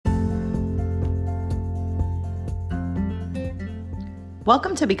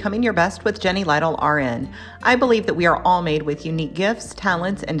Welcome to Becoming Your Best with Jenny Lytle, RN. I believe that we are all made with unique gifts,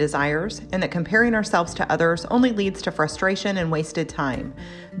 talents, and desires, and that comparing ourselves to others only leads to frustration and wasted time.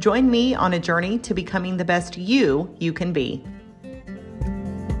 Join me on a journey to becoming the best you can be.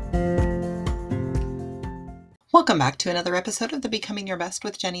 Welcome back to another episode of the Becoming Your Best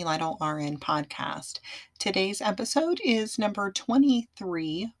with Jenny Lytle, RN podcast. Today's episode is number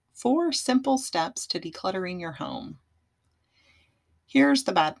 23, 4 Simple Steps to Decluttering Your Home. Here's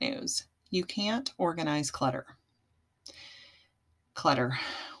the bad news. You can't organize clutter. Clutter.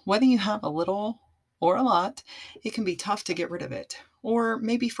 Whether you have a little or a lot, it can be tough to get rid of it. Or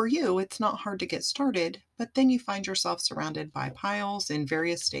maybe for you, it's not hard to get started, but then you find yourself surrounded by piles in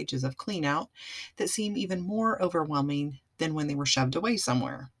various stages of clean out that seem even more overwhelming than when they were shoved away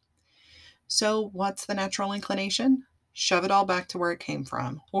somewhere. So what's the natural inclination? Shove it all back to where it came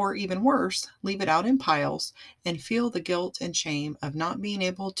from, or even worse, leave it out in piles and feel the guilt and shame of not being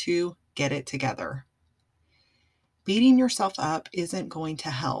able to get it together. Beating yourself up isn't going to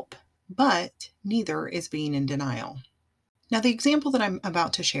help, but neither is being in denial. Now, the example that I'm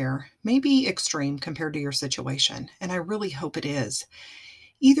about to share may be extreme compared to your situation, and I really hope it is.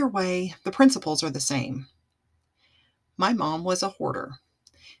 Either way, the principles are the same. My mom was a hoarder.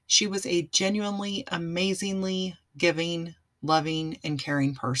 She was a genuinely, amazingly giving, loving, and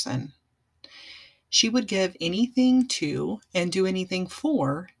caring person. She would give anything to and do anything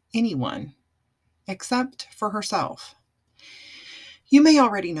for anyone, except for herself. You may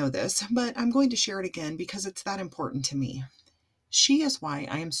already know this, but I'm going to share it again because it's that important to me. She is why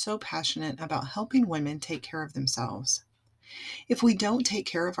I am so passionate about helping women take care of themselves. If we don't take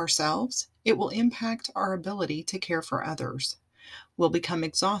care of ourselves, it will impact our ability to care for others. We'll become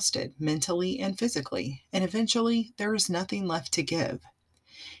exhausted mentally and physically, and eventually there is nothing left to give.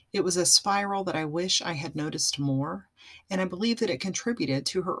 It was a spiral that I wish I had noticed more, and I believe that it contributed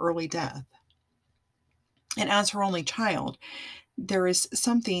to her early death. And as her only child, there is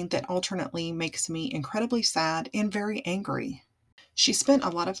something that alternately makes me incredibly sad and very angry. She spent a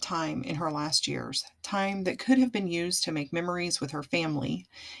lot of time in her last years, time that could have been used to make memories with her family,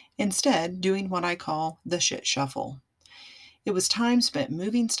 instead doing what I call the shit shuffle. It was time spent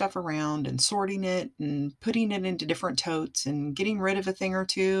moving stuff around and sorting it and putting it into different totes and getting rid of a thing or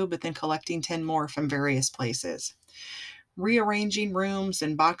two, but then collecting 10 more from various places. Rearranging rooms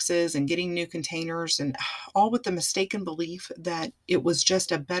and boxes and getting new containers, and all with the mistaken belief that it was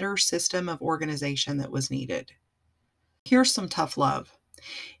just a better system of organization that was needed. Here's some tough love.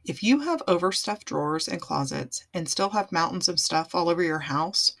 If you have overstuffed drawers and closets and still have mountains of stuff all over your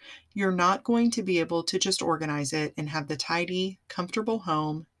house, you're not going to be able to just organize it and have the tidy, comfortable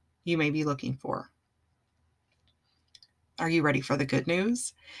home you may be looking for. Are you ready for the good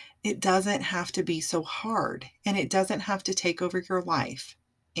news? It doesn't have to be so hard, and it doesn't have to take over your life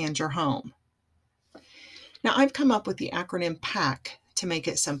and your home. Now, I've come up with the acronym PACK to make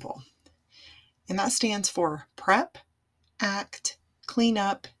it simple, and that stands for Prep, Act, Clean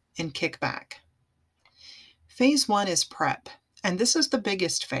Up, and Kick Back. Phase 1 is prep, and this is the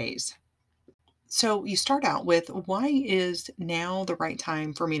biggest phase. So you start out with, why is now the right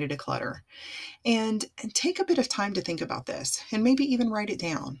time for me to declutter? And take a bit of time to think about this, and maybe even write it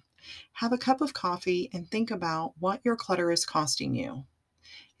down. Have a cup of coffee and think about what your clutter is costing you.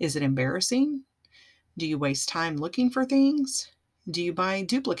 Is it embarrassing? Do you waste time looking for things? Do you buy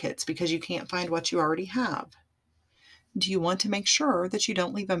duplicates because you can't find what you already have? Do you want to make sure that you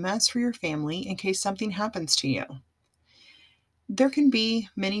don't leave a mess for your family in case something happens to you? There can be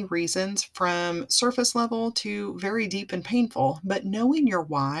many reasons from surface level to very deep and painful, but knowing your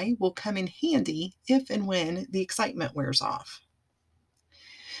why will come in handy if and when the excitement wears off.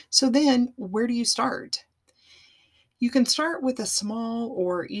 So then, where do you start? You can start with a small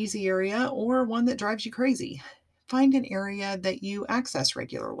or easy area or one that drives you crazy. Find an area that you access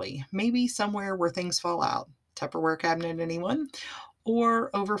regularly, maybe somewhere where things fall out. Tupperware cabinet, anyone?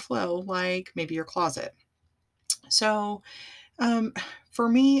 Or overflow, like maybe your closet. So for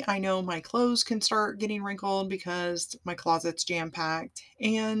me, I know my clothes can start getting wrinkled because my closet's jam-packed.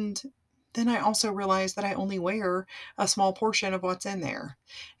 And then I also realize that I only wear a small portion of what's in there.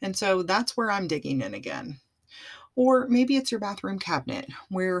 And so that's where I'm digging in again. Or maybe it's your bathroom cabinet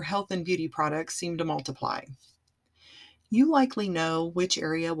where health and beauty products seem to multiply. You likely know which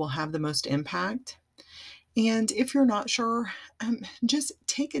area will have the most impact. And if you're not sure, just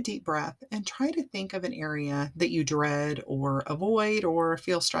take a deep breath and try to think of an area that you dread or avoid or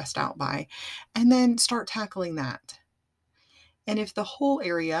feel stressed out by, and then start tackling that. And if the whole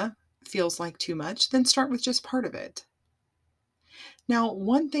area feels like too much, then start with just part of it. Now,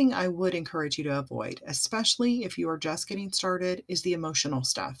 one thing I would encourage you to avoid, especially if you are just getting started, is the emotional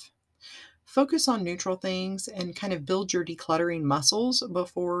stuff. Focus on neutral things and kind of build your decluttering muscles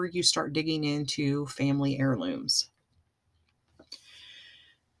before you start digging into family heirlooms.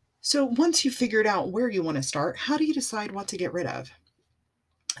 So, once you've figured out where you want to start, how do you decide what to get rid of?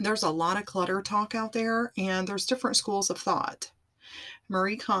 There's a lot of clutter talk out there, and there's different schools of thought.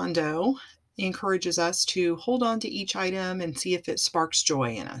 Marie Kondo encourages us to hold on to each item and see if it sparks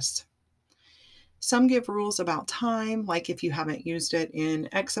joy in us. Some give rules about time, like if you haven't used it in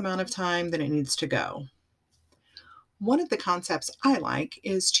X amount of time, then it needs to go. One of the concepts I like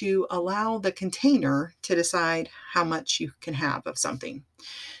is to allow the container to decide how much you can have of something.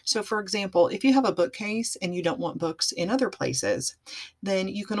 So, for example, if you have a bookcase and you don't want books in other places, then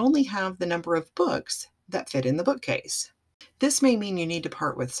you can only have the number of books that fit in the bookcase. This may mean you need to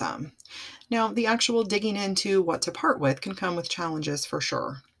part with some. Now, the actual digging into what to part with can come with challenges for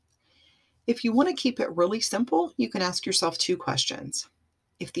sure. If you want to keep it really simple, you can ask yourself two questions.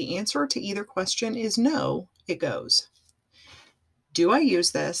 If the answer to either question is no, it goes. Do I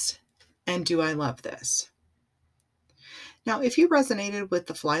use this? And do I love this? Now, if you resonated with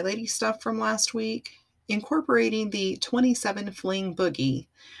the Fly Lady stuff from last week, incorporating the 27 fling boogie,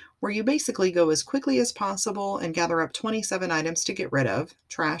 where you basically go as quickly as possible and gather up 27 items to get rid of,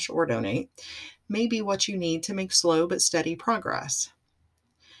 trash or donate, may be what you need to make slow but steady progress.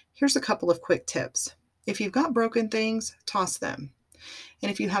 Here's a couple of quick tips. If you've got broken things, toss them.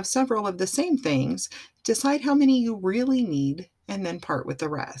 And if you have several of the same things, decide how many you really need and then part with the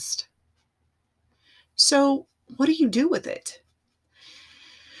rest. So, what do you do with it?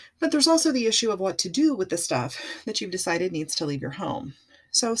 But there's also the issue of what to do with the stuff that you've decided needs to leave your home.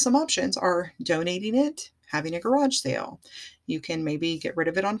 So, some options are donating it, having a garage sale. You can maybe get rid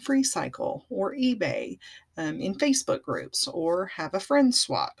of it on FreeCycle or eBay, in Facebook groups, or have a friend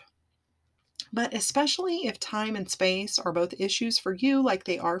swap. But especially if time and space are both issues for you, like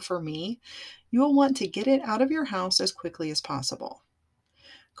they are for me, you'll want to get it out of your house as quickly as possible.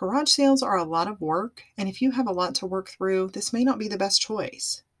 Garage sales are a lot of work, and if you have a lot to work through, this may not be the best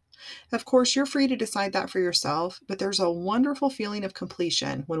choice. Of course, you're free to decide that for yourself, but there's a wonderful feeling of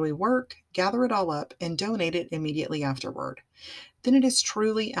completion when we work, gather it all up, and donate it immediately afterward. Then it is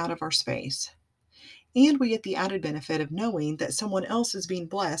truly out of our space. And we get the added benefit of knowing that someone else is being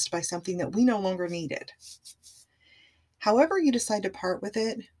blessed by something that we no longer needed. However you decide to part with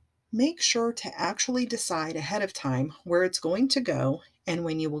it, make sure to actually decide ahead of time where it's going to go and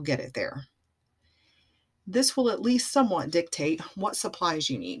when you will get it there. This will at least somewhat dictate what supplies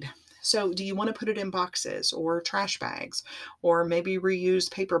you need. So, do you want to put it in boxes or trash bags, or maybe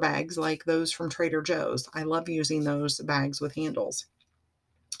reuse paper bags like those from Trader Joe's? I love using those bags with handles.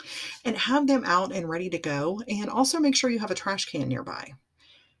 And have them out and ready to go, and also make sure you have a trash can nearby.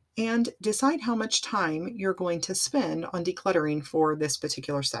 And decide how much time you're going to spend on decluttering for this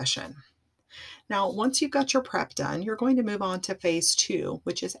particular session. Now, once you've got your prep done, you're going to move on to phase 2,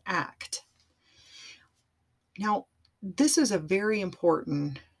 which is act. Now, this is a very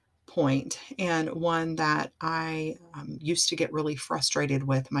important point and one that I used to get really frustrated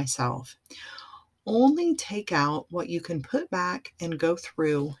with myself. Only take out what you can put back and go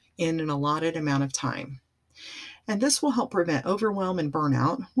through in an allotted amount of time. And this will help prevent overwhelm and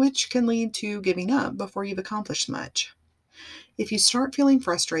burnout, which can lead to giving up before you've accomplished much. If you start feeling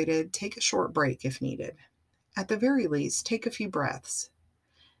frustrated, take a short break if needed. At the very least, take a few breaths.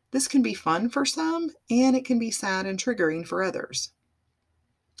 This can be fun for some, and it can be sad and triggering for others.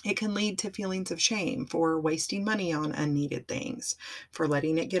 It can lead to feelings of shame for wasting money on unneeded things, for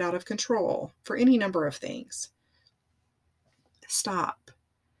letting it get out of control, for any number of things. Stop.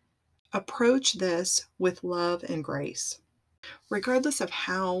 Approach this with love and grace. Regardless of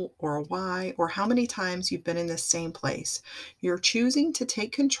how or why or how many times you've been in this same place, you're choosing to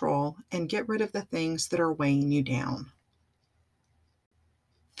take control and get rid of the things that are weighing you down.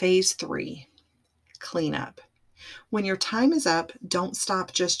 Phase 3, cleanup. When your time is up, don't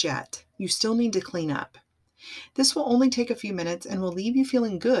stop just yet. You still need to clean up. This will only take a few minutes and will leave you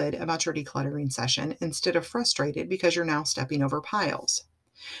feeling good about your decluttering session instead of frustrated because you're now stepping over piles.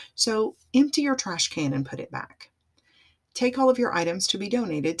 So empty your trash can and put it back. Take all of your items to be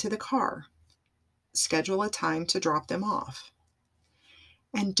donated to the car. Schedule a time to drop them off.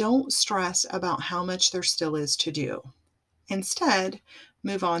 And don't stress about how much there still is to do. Instead,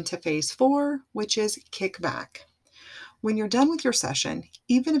 move on to phase 4, which is kick back. When you're done with your session,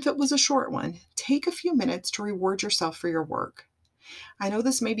 even if it was a short one, take a few minutes to reward yourself for your work. I know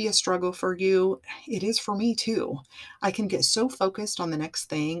this may be a struggle for you. It is for me too. I can get so focused on the next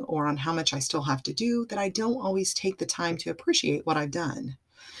thing or on how much I still have to do that I don't always take the time to appreciate what I've done.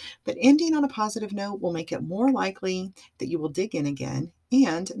 But ending on a positive note will make it more likely that you will dig in again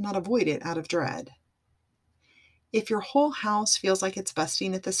and not avoid it out of dread. If your whole house feels like it's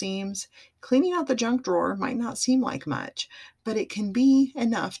busting at the seams, cleaning out the junk drawer might not seem like much, but it can be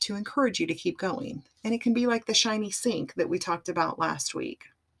enough to encourage you to keep going. And it can be like the shiny sink that we talked about last week.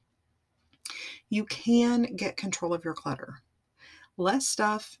 You can get control of your clutter. Less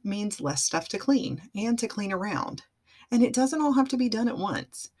stuff means less stuff to clean and to clean around. And it doesn't all have to be done at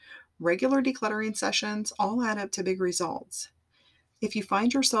once. Regular decluttering sessions all add up to big results. If you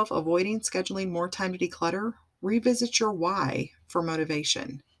find yourself avoiding scheduling more time to declutter, revisit your why for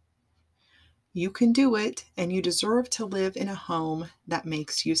motivation. You can do it, and you deserve to live in a home that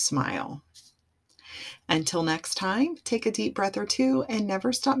makes you smile. Until next time, take a deep breath or two and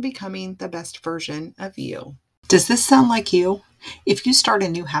never stop becoming the best version of you. Does this sound like you? If you start a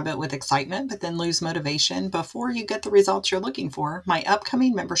new habit with excitement but then lose motivation before you get the results you're looking for, my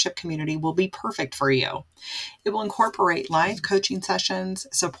upcoming membership community will be perfect for you. It will incorporate live coaching sessions,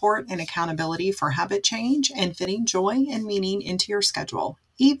 support and accountability for habit change, and fitting joy and meaning into your schedule,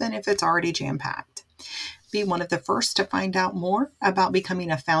 even if it's already jam-packed. Be one of the first to find out more about becoming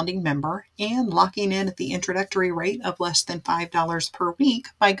a founding member and locking in at the introductory rate of less than $5 per week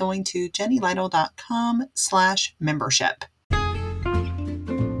by going to jennylytle.com/membership.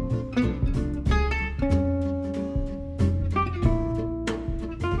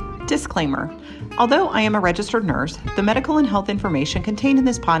 Disclaimer. Although I am a registered nurse, the medical and health information contained in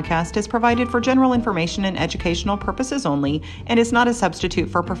this podcast is provided for general information and educational purposes only and is not a substitute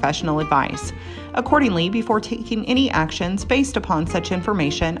for professional advice. Accordingly, before taking any actions based upon such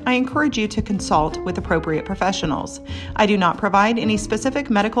information, I encourage you to consult with appropriate professionals. I do not provide any specific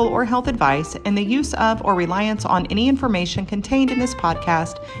medical or health advice, and the use of or reliance on any information contained in this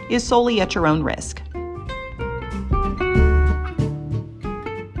podcast is solely at your own risk.